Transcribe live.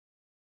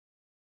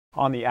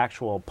On the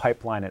actual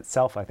pipeline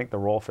itself, I think the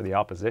role for the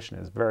opposition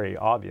is very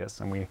obvious,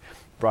 and we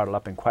brought it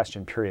up in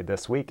question period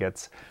this week.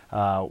 It's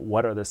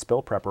what are the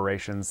spill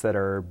preparations that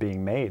are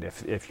being made?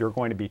 If you're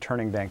going to be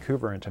turning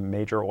Vancouver into a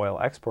major oil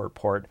export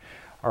port,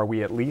 are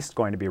we at least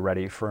going to be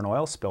ready for an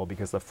oil spill?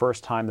 Because the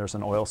first time there's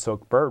an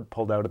oil-soaked bird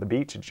pulled out of the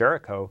beach at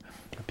Jericho,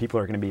 people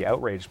are going to be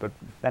outraged, but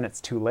then it's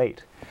too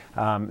late.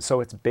 So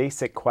it's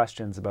basic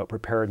questions about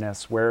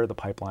preparedness. Where are the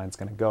pipelines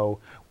going to go?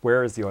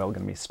 Where is the oil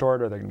going to be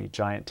stored? Are there going to be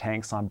giant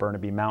tanks on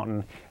Burnaby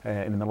Mountain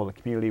in the middle of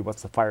the community?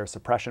 What's the fire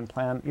suppression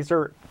plan? These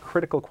are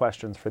critical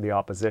questions for the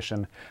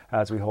opposition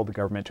as we hold the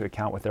government to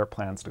account with their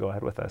plans to go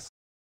ahead with this.